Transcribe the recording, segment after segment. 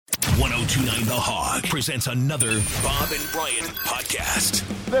1029 The Hog presents another Bob and Brian podcast.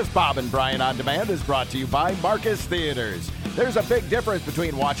 This Bob and Brian On Demand is brought to you by Marcus Theaters. There's a big difference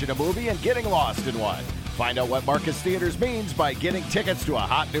between watching a movie and getting lost in one. Find out what Marcus Theaters means by getting tickets to a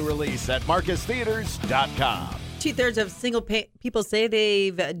hot new release at marcustheaters.com. 2/3 of single people say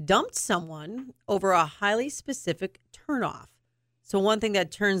they've dumped someone over a highly specific turnoff. So one thing that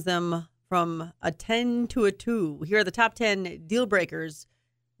turns them from a 10 to a 2. Here are the top 10 deal breakers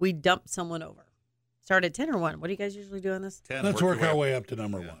we dumped someone over. Start at 10 or 1. What do you guys usually do on this? 10. Let's work our way up to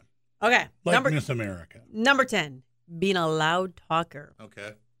number 1. Okay. Like Miss America. Number 10, being a loud talker.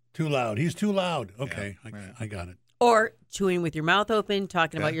 Okay. Too loud. He's too loud. Okay, Yeah. I got it. Or chewing with your mouth open,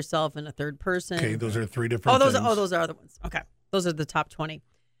 talking Okay. about yourself in a third person. Okay, those are 3 different those things. are other ones. Okay. Those are the top 20.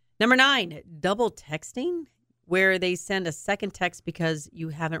 Number 9, double texting, where they send a second text because you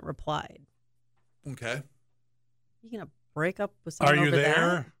haven't replied. Okay. You gonna break up with Are someone you over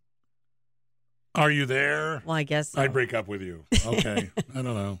there? Are you there? that? Well, I guess so. I'd break up with you. Okay. I don't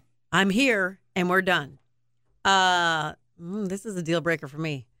know. I'm here and we're done. This is a deal breaker for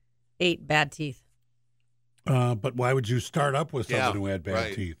me. 8, bad teeth. But why would you start up with someone Yeah, who had bad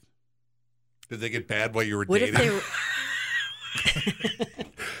right. teeth? Did they get bad while you were What dating? if they?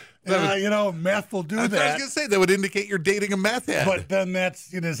 Meth will do I was that. going to say that would indicate you're dating a meth head. But then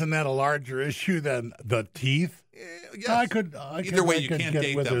isn't that a larger issue than the teeth? Yes. I could you can't get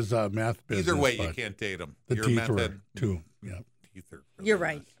date with them. his meth business. Either way, you but can't date them. The You're a teeth meth were head. too. Yeah. Teeth are You're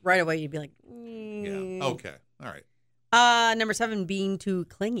right. Right away, you'd be like, Yeah. Okay. All right. Number 7, being too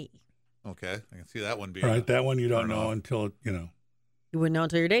clingy. Okay. I can see that one being. All right. That one you don't Turn know off. until You wouldn't know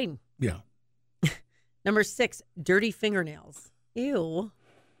until you're dating. Yeah. Number 6, dirty fingernails. Ew.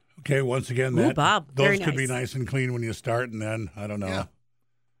 Okay. Once again, Ooh, that Bob, those very could be nice. nice and clean when you start, and then I don't know, Yeah.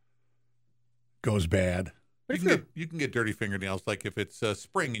 goes bad. But You can get dirty fingernails like if it's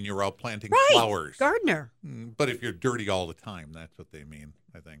spring and you're out planting right, flowers. gardener. But if you're dirty all the time, that's what they mean,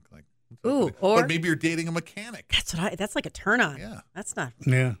 I think. Like, Ooh, or but maybe you're dating a mechanic. that's like a turn on. Yeah. That's not.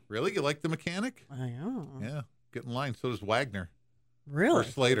 Yeah. Really? You like the mechanic? I know. Yeah. Get in line. So does Wagner. Or Really?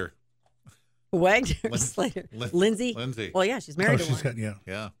 Slater. Wagner, Slater, Lindsay. Lindsay. Well, yeah, she's married to she's one. got yeah.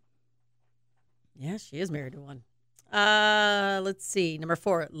 Yeah. Yeah, she is married to one. Let's see. Number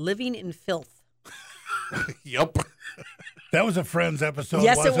 4, living in filth. Yep. That was a Friends episode.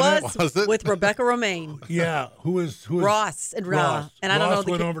 Yes, it wasn't was. Was it? With Rebecca Romaine, Yeah. Who is Ross, and Ross? and I don't know. Ross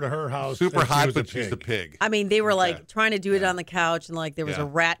The went kid- over to her house. Super and she hot, was but she's a pig. I mean, they were like Okay. trying to do it on the couch, and like there was Yeah. a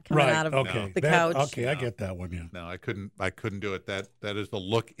rat coming Right. out of Okay. the That- couch. Okay, I get that one. Yeah. No, I couldn't do it. That is the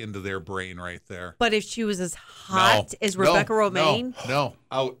look into their brain right there. But if she was as hot as Rebecca Romaine, No,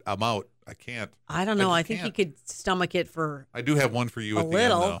 out. I'm out. I can't. I don't know. I just think you can't. could stomach it for. I do have one for you A at the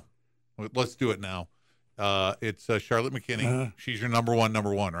little. end, though. Let's do it now. It's Charlotte McKinney. Uh-huh. She's your number one,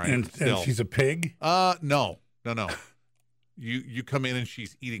 right? And she's a pig. No. You come in and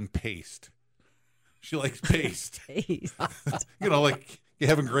she's eating paste. She likes paste. Taste. Like you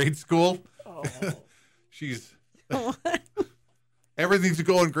have in grade school. Oh. She's everything's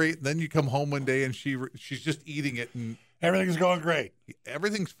going great. And then you come home one day and she's just eating it, and Everything's going great.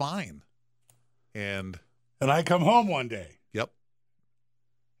 everything's fine. And And I come home one day, yep,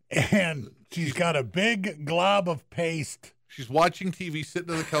 and she's got a big glob of paste. she's watching TV,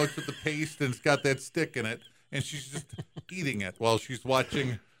 sitting on the couch with the paste, and it's got that stick in it, and she's just eating it while she's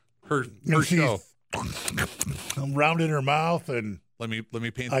watching her And she's show. around in her mouth, and Let me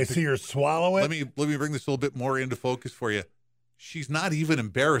paint. I see her swallow it. Let me bring this a little bit more into focus for you. She's not even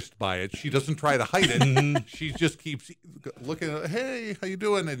embarrassed by it. She doesn't try to hide it. Mm-hmm. She just keeps looking at, hey, how you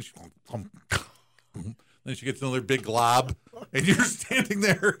doing? And then she gets another big glob, and you're standing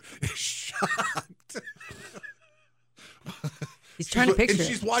there shocked. He's trying to picture And it.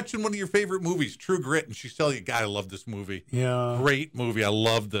 she's watching one of your favorite movies, True Grit, and she's telling you, God, I love this movie. Yeah. Great movie. I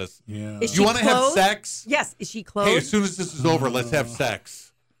love this. Yeah. Is You she want to have clothed? sex? Yes. Is she clothed? Hey, as soon as this is over, let's have sex.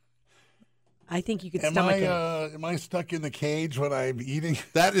 I think you could Am stomach I it. am I stuck in the cage when I'm eating?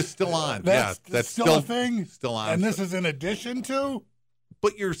 That is still on. That's that's still a thing. Still on. And this is in addition to.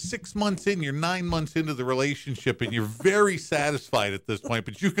 But you're 6 months in, you're 9 months into the relationship, and you're very satisfied at this point.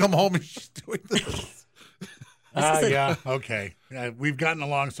 But you come home and she's doing this. Yeah. Okay. We've gotten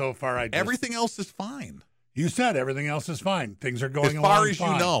along so far. Everything else is fine. You said everything else is fine. Things are going As along far as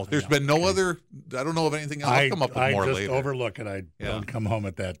fine. you know, there's been no other. I don't know of anything else. I'll come up with I more just later. overlook it. I Yeah. don't come home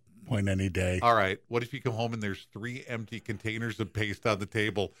at that point any day. All right. What if you come home and there's 3 empty containers of paste on the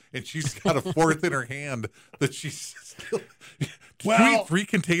table, and she's got a 4th in her hand that she's still. Well, 3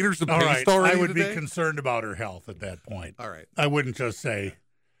 containers of All paste right. already I would today? be concerned about her health at that point. All right. I wouldn't just say,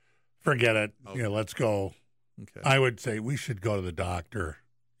 forget it. Okay. Let's go. Okay. I would say we should go to the doctor.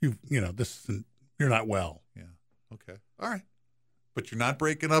 you're not well. Yeah. Okay. All right. But you're not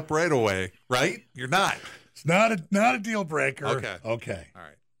breaking up right away, right? You're not. It's not a deal breaker. Okay. Okay. All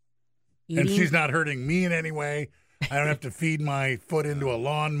right. And she's not hurting me in any way. I don't have to feed my foot into a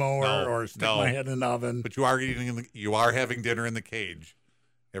lawnmower or stick my head in an oven. But you are you are having dinner in the cage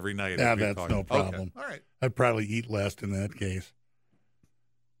every night. Yeah, that's no problem. Okay. All right. I'd probably eat less in that case.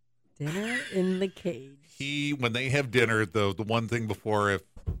 Dinner in the cage. When they have dinner, the one thing before, if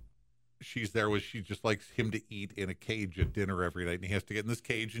she's there, was she just likes him to eat in a cage at dinner every night. And he has to get in this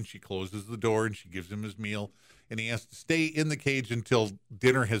cage, and she closes the door, and she gives him his meal. And he has to stay in the cage until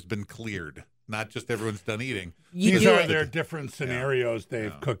dinner has been cleared, not just everyone's done eating. These are their different scenarios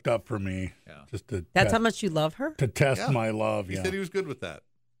they've cooked up for me. Yeah. Just to That's how much you love her? to test my love. He Yeah. said he was good with that.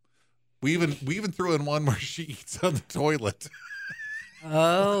 We even threw in one where she eats on the toilet.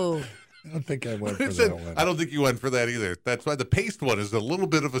 Oh. I don't think I went for It said- that one. I don't think you went for that either. That's why the paste one is a little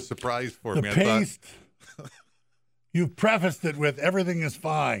bit of a surprise for The me. paste. You've prefaced it with everything is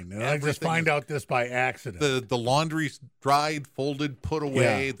fine, and I just Everything find is- out this by accident. The laundry's dried, folded, put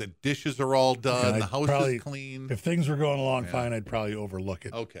away. Yeah. The dishes are all done. And The I'd house probably- is clean. If things were going along Yeah. fine, I'd probably overlook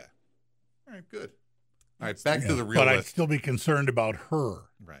it. Okay. All right, good. All right, back to the real but I'd list. still be concerned about her.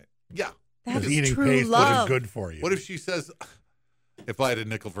 Right. Yeah. That Because is eating true paste love. isn't good for you. What if she says, if I had a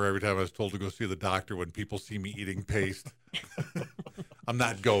nickel for every time I was told to go see the doctor when people see me eating paste, I'm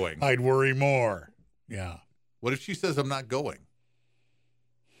not going. I'd worry more. Yeah. What if she says I'm not going?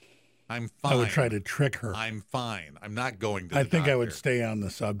 I'm fine. I would try to trick her. I'm fine. I'm not going to I the think I would doctor. stay on the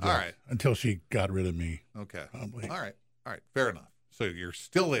subject All right. until she got rid of me. Okay. Probably. All right. All right. Fair enough. So you're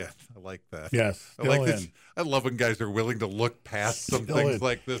still in. I like that. Yes, I still like in. this. I love when guys are willing to look past some Still things in.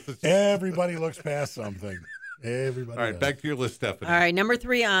 like this. It's just- Everybody looks past something. Everybody. all right. does. Back to your list, Stephanie. All right, number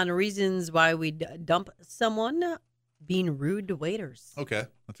 3 on reasons why we dump someone, being rude to waiters. Okay.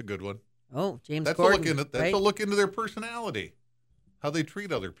 That's a good one. Oh, James That's Corden. a look into right? a look into their personality, how they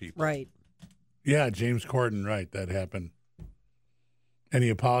treat other people. Right. Yeah, James Corden, right. That happened. And he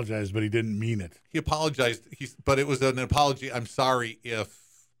apologized, but he didn't mean it. He apologized. But it was an apology. I'm sorry if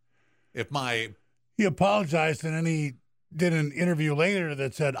my He apologized, and then he did an interview later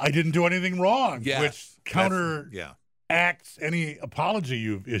that said, I didn't do anything wrong, yes, which counteracts any apology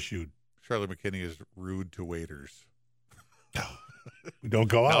you've issued. Charlotte McKinney is rude to waiters. We don't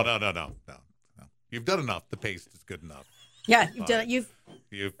go out. No. You've done enough. The paste is good enough. Yeah, you've done. You've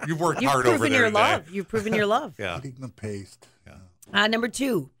You've worked hard over proven there your today. love. You've proven your love. Yeah. Eating the paste. Number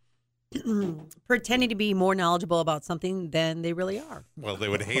 2, pretending to be more knowledgeable about something than they really are. Well, they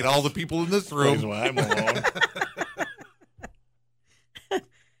would hate all the people in this That's room. why I'm alone.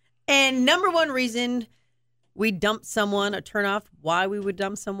 And number 1 reason we dump someone, a turnoff, why we would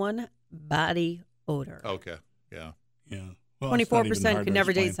dump someone, body odor. Okay. Yeah. Yeah. Well, it's not even 24% hard could to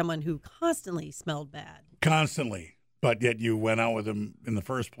never date explain. someone who constantly smelled bad. Constantly. But yet you went out with him in the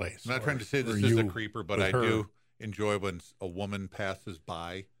first place. I'm not Or- trying to say this or is a you creeper, but with I her. do enjoy when a woman passes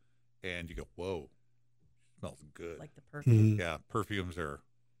by and you go, whoa, smells good. Like the perfume. Mhm. Yeah. Perfumes are,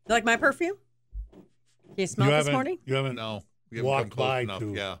 You like my perfume? Can you smell it this morning? You haven't. no. You haven't Walked come close by enough.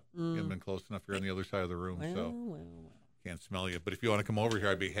 to- Yeah. Mm. You haven't been close enough. You're on the other side of the room, Well, so well. can't smell you. But if you want to come over here,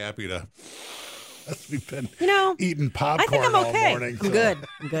 I'd be happy to. We've been You know, eating I think popcorn I'm all okay. morning. I'm good.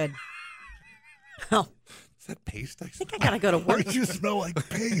 I'm good. Oh, Is that paste I I think I smell? gotta go to Why work. did you smell like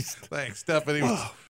paste? Thanks, Stephanie.